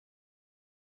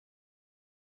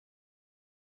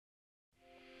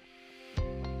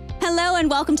Hello and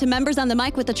welcome to Members on the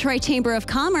Mic with the Troy Chamber of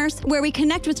Commerce, where we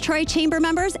connect with Troy Chamber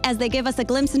members as they give us a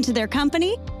glimpse into their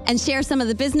company and share some of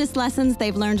the business lessons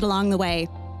they've learned along the way.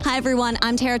 Hi everyone,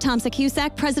 I'm Tara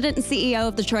Thompson-Cusack, President and CEO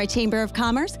of the Troy Chamber of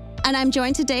Commerce, and I'm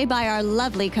joined today by our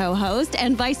lovely co-host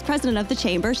and Vice President of the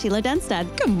Chamber, Sheila Denstead.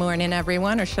 Good morning,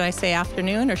 everyone, or should I say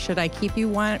afternoon, or should I keep you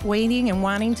waiting and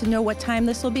wanting to know what time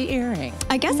this will be airing?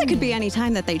 I guess it could be any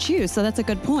time that they choose, so that's a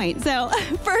good point. So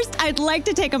first, I'd like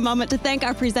to take a moment to thank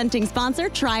our presenting sponsor,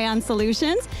 Trion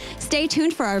Solutions. Stay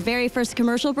tuned for our very first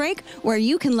commercial break, where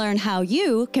you can learn how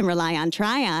you can rely on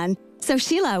Trion. So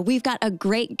Sheila, we've got a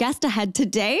great guest ahead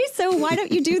today, so why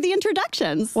don't you do the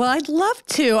introductions? Well, I'd love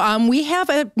to. We have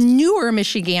a newer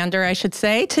Michigander, I should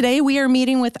say. Today we are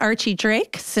meeting with Archie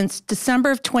Drake. Since December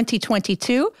of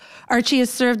 2022, Archie has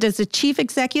served as the Chief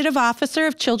Executive Officer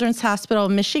of Children's Hospital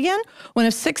of Michigan, one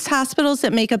of 6 hospitals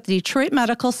that make up the Detroit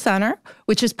Medical Center,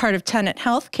 which is part of Tenet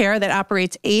Healthcare that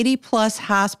operates 80-plus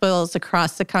hospitals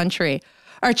across the country.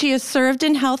 Archie has served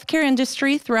in healthcare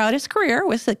industry throughout his career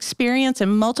with experience in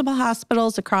multiple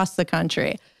hospitals across the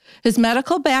country. His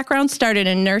medical background started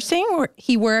in nursing, where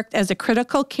he worked as a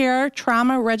critical care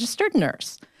trauma registered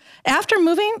nurse. After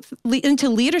moving into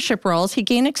leadership roles, he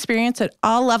gained experience at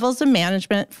all levels of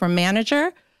management, from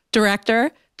manager, director,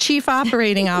 Chief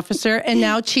Operating Officer, and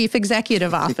now Chief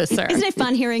Executive Officer. Isn't it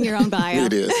fun hearing your own bio?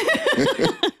 It is.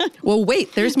 Well,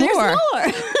 wait, there's more. There's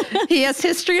more. He has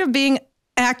history of being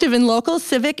active in local,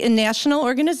 civic, and national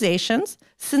organizations.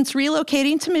 Since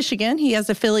relocating to Michigan, he has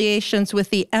affiliations with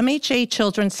the MHA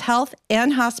Children's Health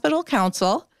and Hospital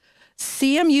Council,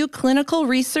 CMU Clinical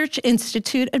Research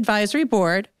Institute Advisory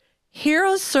Board,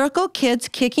 Heroes Circle Kids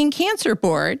Kicking Cancer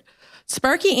Board,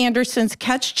 Sparky Anderson's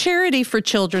Catch Charity for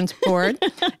Children's Board,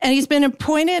 and he's been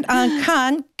appointed on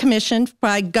Con Commission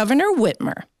by Governor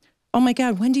Whitmer. Oh my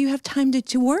God, when do you have time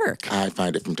to work? I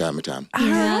find it from time to time.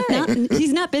 Yeah,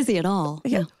 he's not busy at all.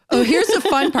 Yeah. Oh, here's the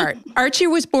fun part. Archie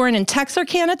was born in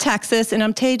Texarkana, Texas, and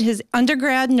obtained his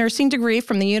undergrad nursing degree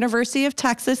from the University of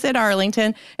Texas at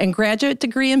Arlington and graduate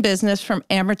degree in business from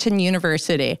Amerton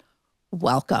University.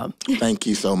 Welcome. Thank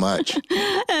you so much.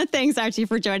 Thanks, Archie,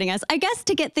 for joining us. I guess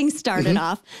to get things started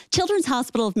off, Children's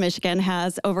Hospital of Michigan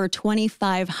has over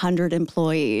 2,500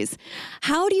 employees.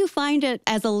 How do you find it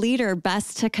as a leader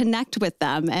best to connect with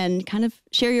them and kind of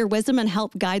share your wisdom and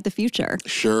help guide the future?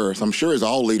 Sure. So I'm sure as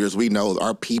all leaders, we know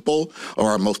our people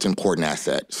are our most important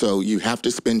asset. So you have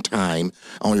to spend time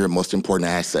on your most important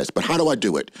assets. But how do I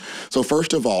do it? So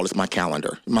first of all, it's my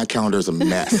calendar. My calendar is a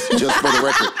mess, just for the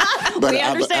record. But We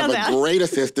understand I have a great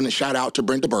assistant. Shout out to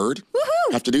Brenda Bird.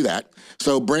 Woohoo! Have to do that.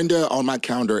 So Brenda, on my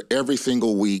calendar, every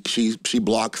single week, she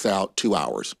blocks out 2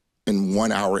 hours in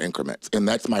 1 hour increments. And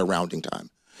that's my rounding time.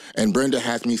 And Brenda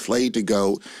has me slated to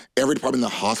go every department in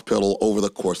the hospital over the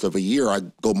course of a year. I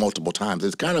go multiple times.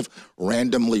 It's kind of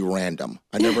randomly random.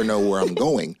 I never know where I'm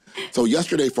going. So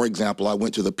yesterday, for example, I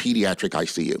went to the pediatric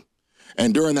ICU.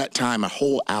 And during that time, a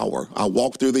whole hour, I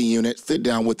walk through the unit, sit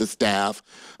down with the staff.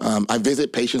 I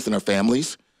visit patients and their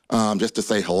families just to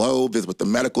say hello, visit with the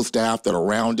medical staff that are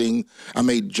rounding. I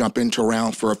may jump into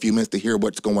rounds for a few minutes to hear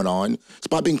what's going on. It's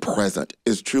about being present.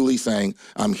 It's truly saying,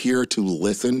 I'm here to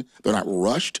listen. They're not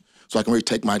rushed, so I can really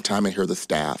take my time and hear the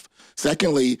staff.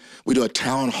 Secondly, we do a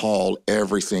town hall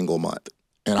every single month.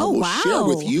 And I will share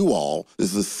with you all,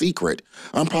 this is a secret,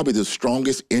 I'm probably the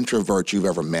strongest introvert you've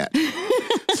ever met.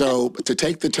 So to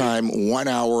take the time 1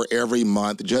 hour every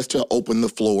month just to open the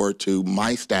floor to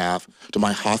my staff, to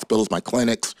my hospitals, my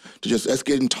clinics, to just let's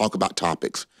get and talk about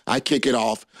topics. I kick it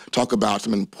off, talk about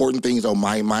some important things on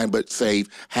my mind, but save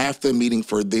half the meeting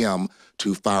for them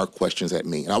to fire questions at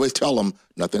me. And I always tell them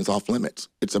nothing's off limits.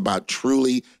 It's about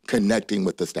truly connecting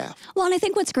with the staff. Well, and I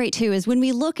think what's great, too, is when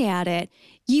we look at it,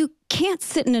 you can't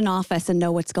sit in an office and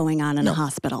know what's going on in a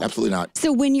hospital. Absolutely not.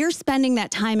 So when you're spending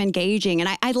that time engaging, and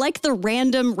I like the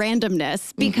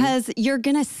randomness, because you're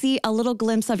going to see a little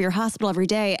glimpse of your hospital every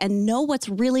day and know what's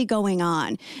really going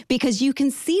on, because you can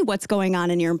see what's going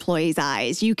on in your employees'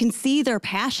 eyes. You can see their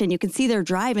passion. You can see their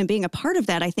drive, and being a part of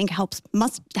that, I think,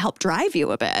 must help drive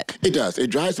you a bit. It does.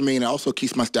 It drives me, and it also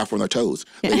keeps my staff on their toes.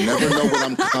 They never know when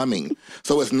I'm coming.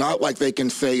 So it's not like they can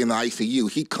say in the ICU,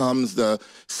 he comes the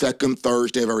second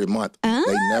Thursday of every month.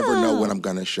 They never know when I'm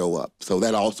going to show up. So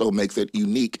that also makes it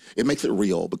unique. It makes it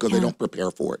real because they don't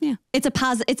prepare for it. Yeah, it's a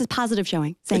positive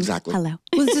showing. Saying exactly. Hello.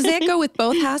 Well, does that go with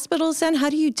both hospitals then? How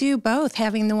do you do both,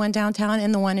 having the one downtown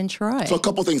and the one in Troy? So a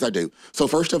couple things I do. So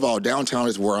first of all, downtown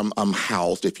is where I'm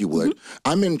housed, if you would.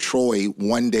 I'm in Troy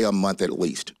 1 day a month at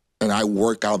least. and I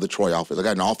work out of the Troy office. I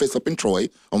got an office up in Troy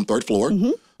on 3rd floor.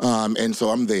 And so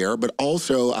I'm there, but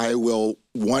also I will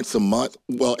once a month,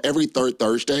 every third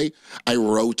Thursday, I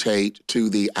rotate to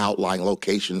the outlying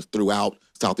locations throughout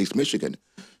Southeast Michigan.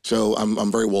 So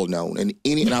I'm very well known, and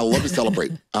I love to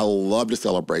celebrate. I love to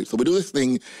celebrate. So we do this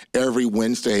thing every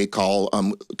Wednesday called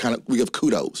we give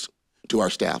kudos to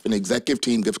our staff, and the executive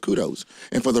team gives kudos.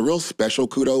 And for the real special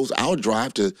kudos, I'll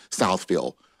drive to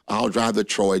Southfield. I'll drive to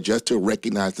Troy just to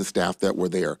recognize the staff that were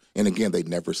there. And again, they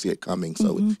never see it coming,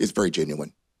 so it's very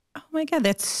genuine. Oh my God,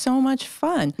 that's so much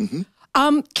fun. Can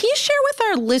you share with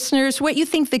our listeners what you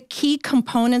think the key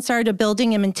components are to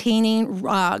building and maintaining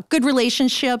good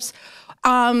relationships?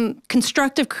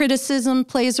 Constructive criticism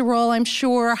plays a role, I'm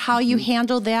sure. How you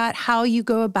handle that, how you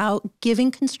go about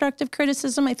giving constructive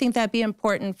criticism. I think that'd be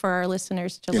important for our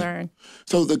listeners to learn.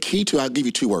 So the key I'll give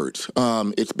you 2 words.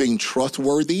 It's being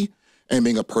trustworthy and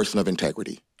being a person of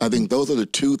integrity. I think those are the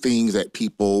 2 things that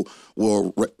people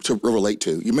will relate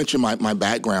to. You mentioned my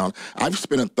background. I've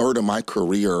spent a third of my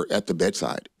career at the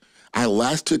bedside. I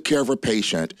last took care of a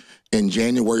patient in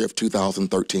January of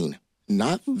 2013,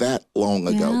 not that long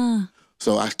ago. Yeah.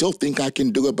 So I still think I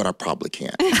can do it, but I probably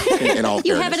can't. In all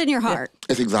You fairness. have it in your heart.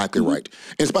 That's exactly right.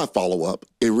 It's about follow-up.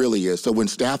 It really is. So when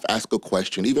staff ask a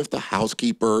question, even if the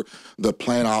housekeeper, the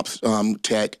plant ops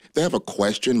tech, they have a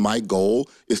question, my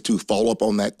goal is to follow up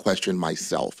on that question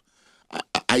myself.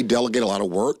 I delegate a lot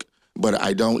of work, but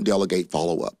I don't delegate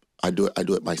follow-up. I do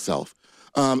it myself.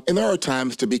 And there are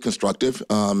times to be constructive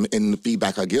in the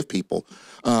feedback I give people.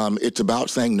 It's about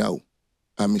saying no.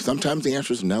 I mean, sometimes the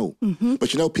answer is no.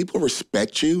 But, people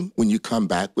respect you when you come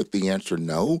back with the answer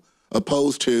no,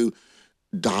 opposed to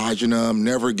dodging them,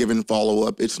 never giving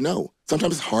follow-up. It's no.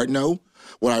 Sometimes it's hard no.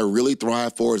 What I really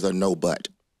thrive for is a no but.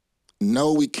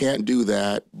 No, we can't do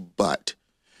that, but.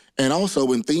 And also,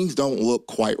 when things don't look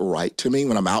quite right to me,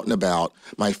 when I'm out and about,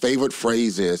 my favorite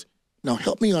phrase is, now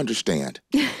help me understand.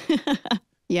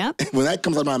 Yep. When that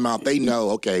comes out of my mouth, they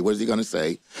know, okay, what is he going to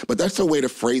say? But that's a way to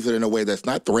phrase it in a way that's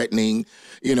not threatening.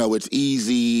 It's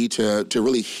easy to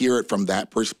really hear it from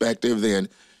that perspective. Then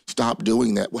stop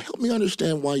doing that. Well, help me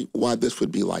understand why this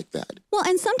would be like that. Well,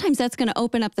 and sometimes that's going to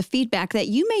open up the feedback that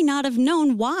you may not have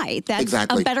known why. That's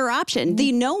a better option.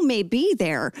 The no may be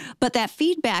there, but that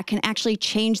feedback can actually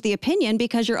change the opinion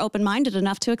because you're open-minded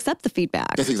enough to accept the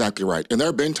feedback. That's exactly right. And there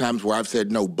have been times where I've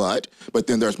said no, but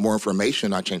then there's more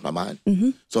information, I change my mind.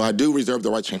 So I do reserve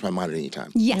the right to change my mind at any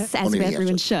time. Yes, as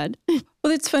everyone should.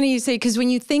 Well, it's funny you say, because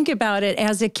when you think about it,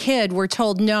 as a kid, we're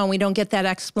told no, and we don't get that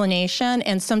explanation.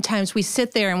 And sometimes we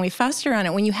sit there and we fester on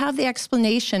it. When you have the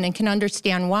explanation and can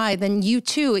understand why, then you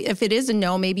too, if it is a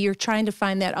no, maybe you're trying to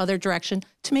find that other direction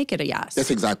to make it a yes. That's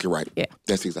exactly right. Yeah.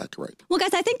 That's exactly right. Well,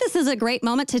 guys, I think this is a great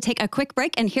moment to take a quick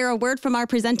break and hear a word from our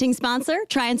presenting sponsor,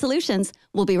 Trion Solutions.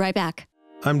 We'll be right back.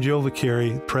 I'm Joe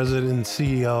Vicari, President and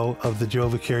CEO of the Joe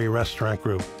Vicari Restaurant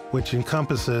Group, which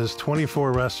encompasses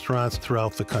 24 restaurants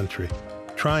throughout the country.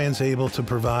 Trion's able to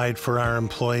provide for our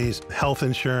employees health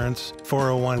insurance,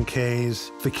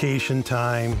 401ks, vacation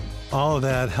time. All of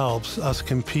that helps us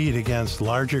compete against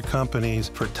larger companies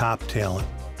for top talent.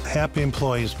 Happy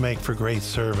employees make for great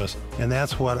service, and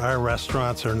that's what our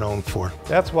restaurants are known for.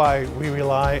 That's why we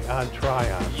rely on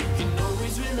Trion. You can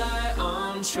always rely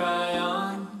on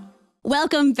Trion.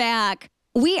 Welcome back.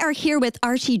 We are here with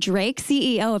Archie Drake,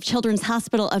 CEO of Children's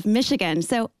Hospital of Michigan.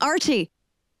 So, Archie,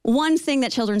 one thing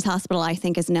that Children's Hospital, I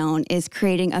think, is known is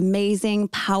creating amazing,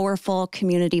 powerful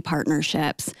community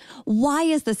partnerships. Why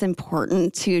is this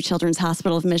important to Children's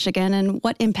Hospital of Michigan, and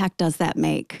what impact does that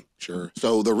make? Sure.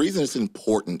 So the reason it's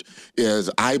important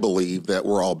is I believe that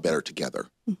we're all better together.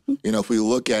 If we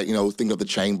look at, think of the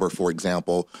chamber, for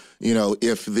example,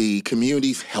 if the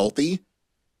community's healthy,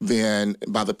 then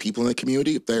by the people in the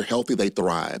community, if they're healthy, they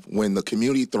thrive. When the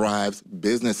community thrives,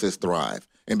 businesses thrive.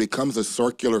 And becomes a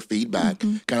circular feedback,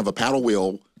 kind of a paddle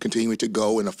wheel continuing to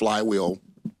go in a flywheel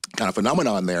kind of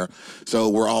phenomenon there. So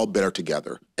we're all better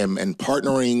together. And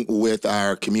partnering with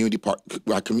our community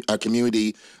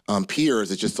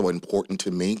peers is just so important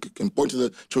to me, important to the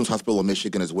Children's Hospital of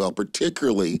Michigan as well,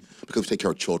 particularly because we take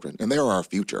care of children, and they are our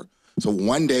future. So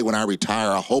one day when I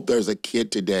retire, I hope there's a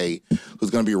kid today who's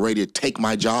going to be ready to take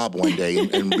my job one day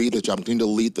and lead the job, continue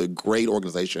to lead the great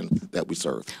organization that we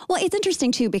serve. Well, it's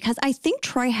interesting, too, because I think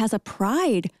Troy has a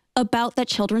pride about that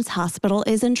Children's Hospital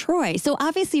is in Troy. So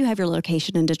obviously you have your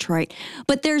location in Detroit,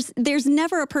 but there's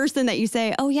never a person that you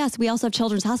say, oh, yes, we also have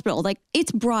Children's Hospital. Like,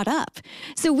 it's brought up.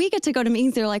 So we get to go to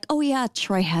meetings. They're like, oh, yeah,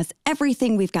 Troy has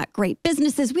everything. We've got great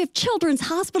businesses. We have Children's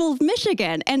Hospital of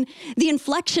Michigan. And the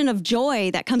inflection of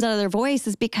joy that comes out of their voice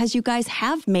is because you guys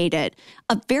have made it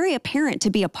very apparent to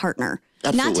be a partner.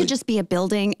 not to just be a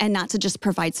building and not to just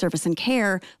provide service and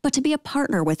care, but to be a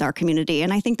partner with our community.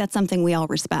 And I think that's something we all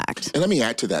respect. And let me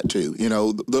add to that, too. You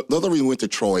know, the other reason we went to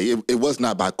Troy, it was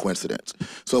not by coincidence.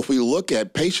 So if we look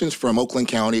at patients from Oakland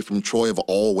County, from Troy, have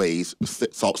always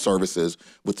sought services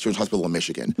with Children's Hospital of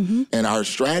Michigan. Mm-hmm. And our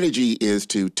strategy is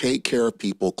to take care of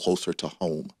people closer to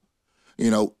home. You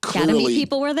know, clearly, gotta meet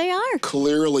people where they are.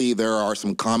 Clearly, there are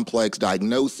some complex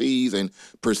diagnoses and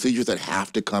procedures that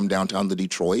have to come downtown to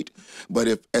Detroit. But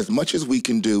if as much as we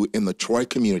can do in the Troy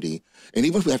community, and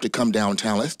even if we have to come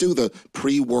downtown, let's do the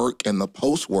pre-work and the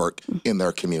post-work in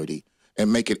their community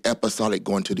and make it episodic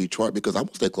going to Detroit, because I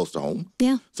want to stay close to home.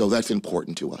 Yeah. So that's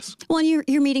important to us. Well,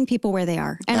 you're meeting people where they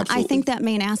are. And Absolutely. I think that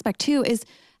main aspect, too, is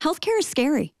healthcare is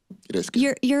scary. It is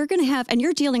scary. You're going to have, and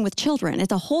you're dealing with children.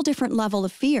 It's a whole different level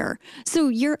of fear. So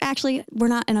we're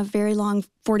not in a very long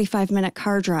 45-minute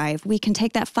car drive. We can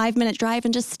take that 5-minute drive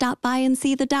and just stop by and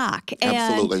see the doc.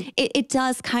 Absolutely. And it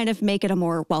does kind of make it a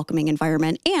more welcoming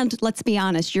environment. And let's be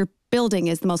honest, your building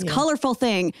is the most colorful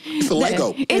thing. It's a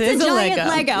Lego. It's a giant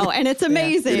Lego, and it's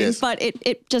amazing. It is. But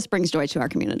it just brings joy to our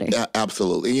community. Yeah,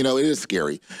 absolutely. You know, it is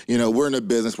scary. You know, we're in a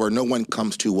business where no one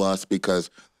comes to us because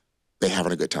they're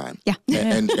having a good time. Yeah.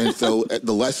 And so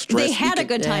the less stress. They had a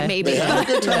good time, maybe. They had a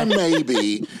good time,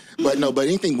 maybe. But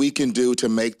anything we can do to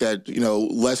make that, you know,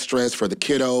 less stress for the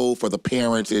kiddo, for the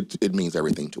parents, it means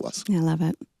everything to us. I love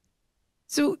it.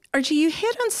 So, Archie, you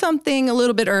hit on something a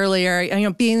little bit earlier, you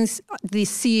know, being the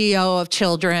CEO of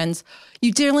Children's,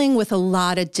 you're dealing with a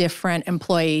lot of different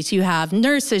employees. You have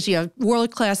nurses, you have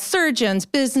world-class surgeons,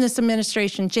 business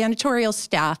administration, janitorial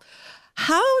staff.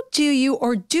 How do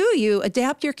you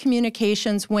adapt your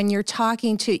communications when you're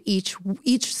talking to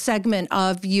each segment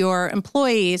of your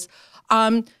employees,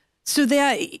 so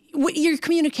that your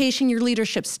communication, your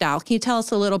leadership style? Can you tell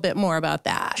us a little bit more about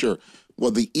that? Sure.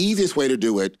 Well, the easiest way to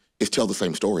do it is tell the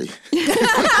same story.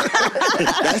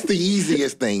 That's the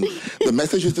easiest thing. The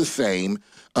message is the same.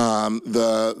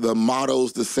 The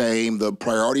motto's the same. The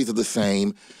priorities are the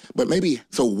same. But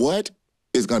so what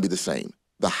is going to be the same?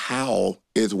 The how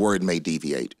is where it may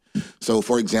deviate. So,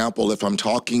 for example, if I'm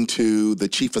talking to the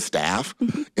chief of staff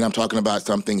and I'm talking about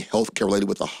something healthcare related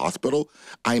with the hospital,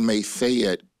 I may say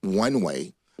it one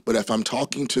way. But if I'm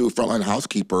talking to a frontline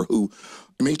housekeeper who,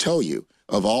 let me tell you,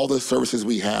 of all the services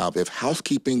we have, if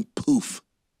housekeeping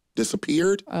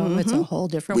disappeared, it's a whole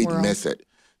different we'd world. miss it.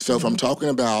 So if I'm talking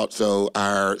about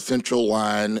our central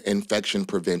line infection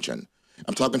prevention,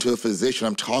 I'm talking to a physician,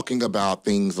 I'm talking about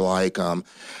things like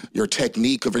your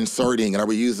technique of inserting, and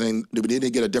do we need to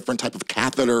get a different type of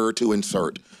catheter to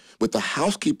insert? With the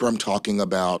housekeeper, I'm talking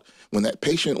about when that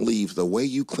patient leaves, the way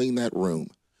you clean that room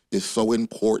is so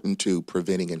important to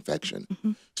preventing infection.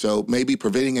 Mm-hmm. So maybe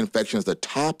preventing infection is the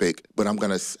topic, but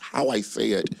how I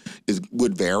say it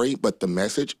would vary, but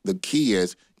the key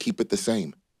is keep it the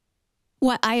same.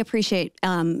 What I appreciate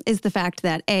is the fact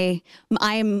that,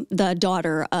 I'm the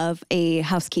daughter of a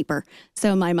housekeeper.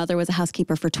 So my mother was a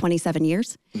housekeeper for 27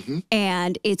 years. Mm-hmm.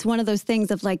 And it's one of those things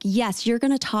of like, yes, you're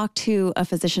going to talk to a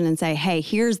physician and say, hey,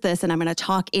 here's this, and I'm going to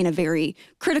talk in a very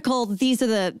critical, this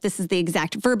is the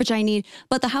exact verbiage I need.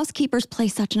 But the housekeepers play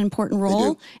such an important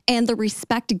role, and the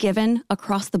respect given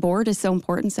across the board is so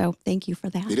important. So thank you for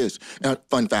that. It is. Now,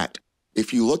 fun fact.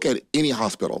 If you look at any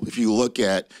hospital, and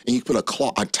you put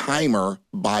a timer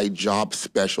by job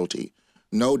specialty,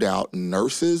 no doubt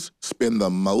nurses spend the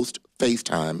most face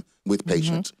time with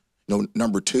patients. No,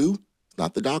 number 2, it's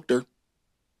not the doctor,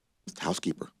 it's the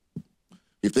housekeeper.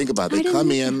 You think about it, they come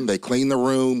in, they clean the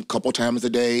room a couple times a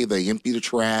day, they empty the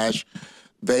trash.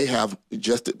 They have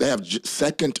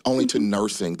second only to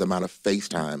nursing the amount of face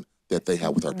time that they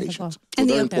have with our patients. And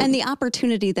the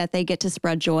opportunity that they get to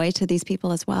spread joy to these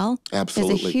people as well.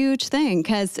 Absolutely. Is a huge thing,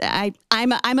 because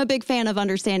I'm a big fan of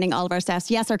understanding all of our staffs.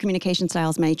 Yes, our communication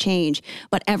styles may change,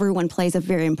 but everyone plays a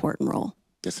very important role.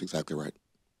 That's exactly right.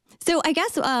 So I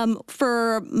guess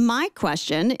for my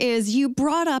question is, you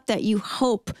brought up that you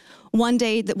hope one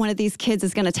day that one of these kids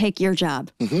is going to take your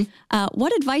job. Mm-hmm.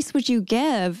 What advice would you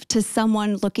give to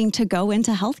someone looking to go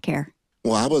into healthcare?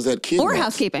 Well, I was that kid or once.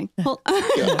 Housekeeping.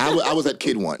 I was that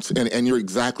kid once, and you're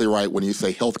exactly right when you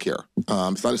say healthcare. It's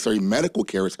not necessarily medical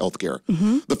care; it's healthcare.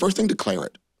 Mm-hmm. The first thing, declare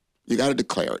it. You got to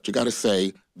declare it. You got to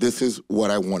say, "This is what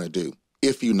I want to do."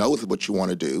 If you know what you want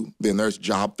to do, then there's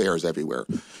job fairs everywhere.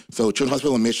 So, Children's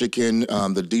Hospital in Michigan,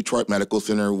 the Detroit Medical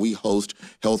Center, we host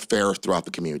health fairs throughout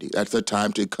the community. That's a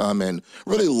time to come and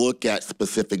really look at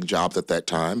specific jobs at that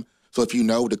time. So, if you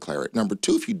know, declare it. Number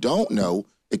 2, if you don't know,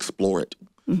 explore it.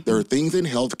 There are things in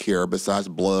healthcare besides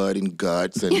blood and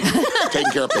guts and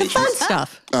taking care of patients. Fun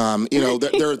stuff.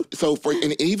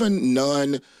 And even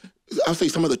I'll say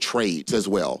some of the trades as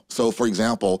well. So, for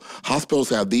example, hospitals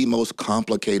have the most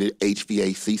complicated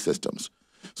HVAC systems.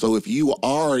 So if you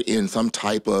are in some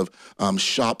type of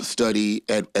shop study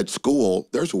at school,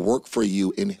 there's work for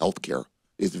you in healthcare.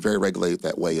 It's very regulated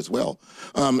that way as well.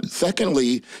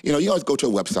 Secondly, you always go to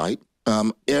a website.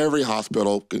 Every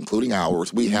hospital, including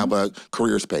ours, we have a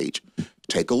careers page.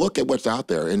 Take a look at what's out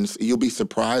there, and you'll be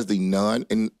surprised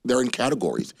and they're in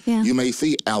categories. Yeah. You may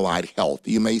see allied health.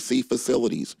 You may see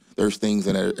facilities. There's things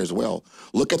in it as well.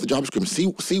 Look at the job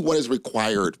description. See what is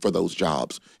required for those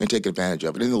jobs and take advantage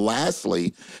of it. And then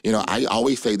lastly, I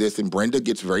always say this, and Brenda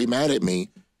gets very mad at me,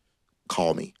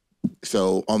 call me.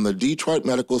 So on the Detroit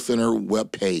Medical Center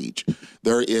webpage,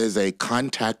 there is a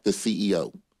contact the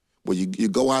CEO. Well, you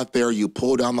go out there, you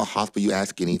pull down the hospital, you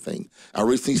ask anything. I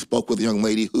recently spoke with a young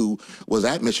lady who was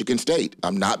at Michigan State.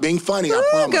 I'm not being funny, I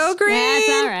promise. Go Green! That's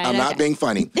all right. I'm not being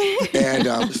funny.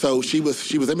 And so she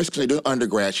was at Michigan State doing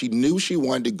undergrad. She knew she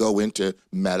wanted to go into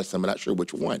medicine, but not sure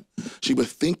which one. She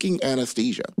was thinking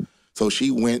anesthesia. So she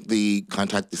went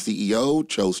contact the CEO,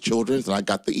 chose Children's, and I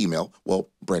got the email. Well,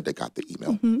 Brenda got the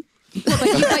email. Mm-hmm.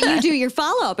 But you do your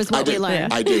follow-up is what we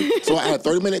learned. I do. So I had a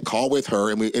 30-minute call with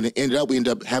her, and we ended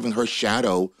up having her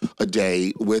shadow a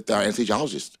day with our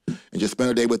anesthesiologist and just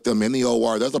spend a day with them in the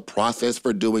OR. There's a process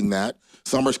for doing that.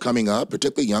 Summer's coming up,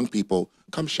 particularly young people.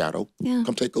 Come shadow. Yeah.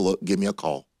 Come take a look. Give me a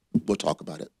call. We'll talk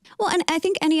about it. Well, and I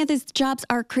think any of these jobs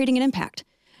are creating an impact.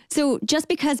 So just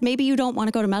because maybe you don't want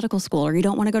to go to medical school or you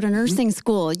don't want to go to nursing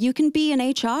school, you can be in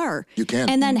HR. You can.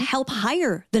 And then help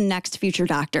hire the next future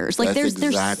doctors. Like That's there's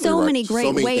exactly so right. many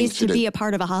great ways to do. be a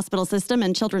part of a hospital system,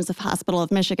 and Children's Hospital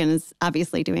of Michigan is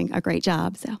obviously doing a great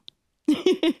job. So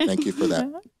thank you for that.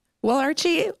 Well,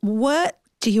 Archie, what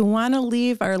do you want to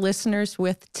leave our listeners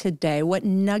with today? What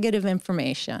nugget of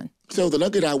information? So the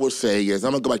nugget I will say is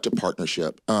I'm going to go back to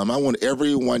partnership. I want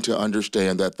everyone to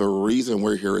understand that the reason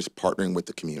we're here is partnering with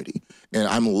the community. And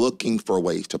I'm looking for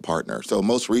ways to partner. So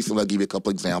most recently, I'll give you a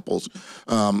couple examples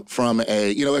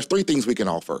there's three things we can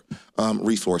offer.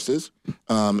 Resources,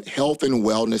 health and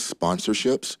wellness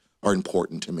sponsorships are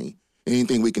important to me.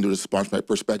 Anything we can do to sponsor my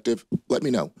perspective, let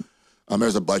me know.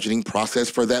 There's a budgeting process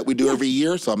for that we do every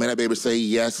year, so I may not be able to say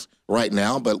yes right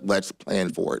now, but let's plan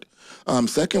for it.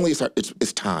 Secondly,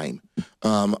 it's time.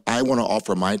 I want to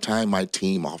offer my time. My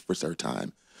team offers their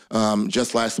time.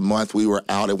 Just last month, we were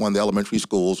out at one of the elementary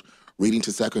schools reading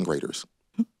to second graders.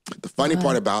 The funny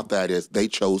part about that is they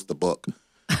chose the book.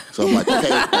 So I'm like, okay,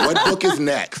 what book is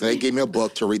next? And they gave me a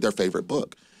book to read their favorite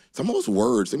book. Some of those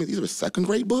words, these are second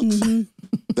grade books. Mm-hmm.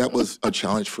 That was a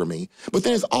challenge for me. But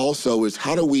then is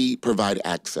how do we provide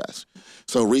access?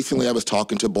 So recently I was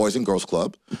talking to Boys and Girls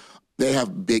Club. They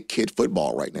have big kid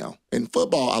football right now. And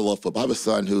football, I love football. I have a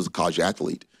son who's a college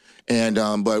athlete. And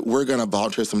but we're going to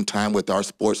volunteer some time with our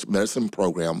sports medicine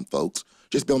program folks,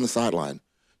 just be on the sideline,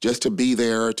 just to be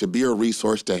there, to be a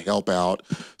resource, to help out.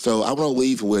 So I want to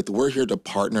leave with, we're here to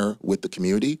partner with the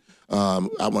community. I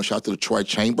want to shout out to the Troy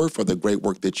Chamber for the great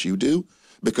work that you do,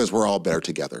 because we're all better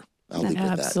together. I'll leave it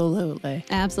at that.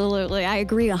 Absolutely. I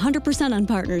agree 100% on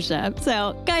partnership.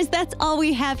 So, guys, that's all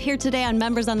we have here today on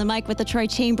Members on the Mic with the Troy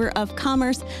Chamber of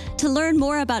Commerce. To learn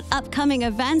more about upcoming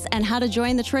events and how to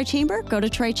join the Troy Chamber, go to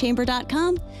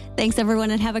troychamber.com. Thanks,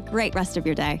 everyone, and have a great rest of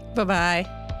your day. Bye-bye.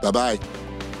 Bye-bye.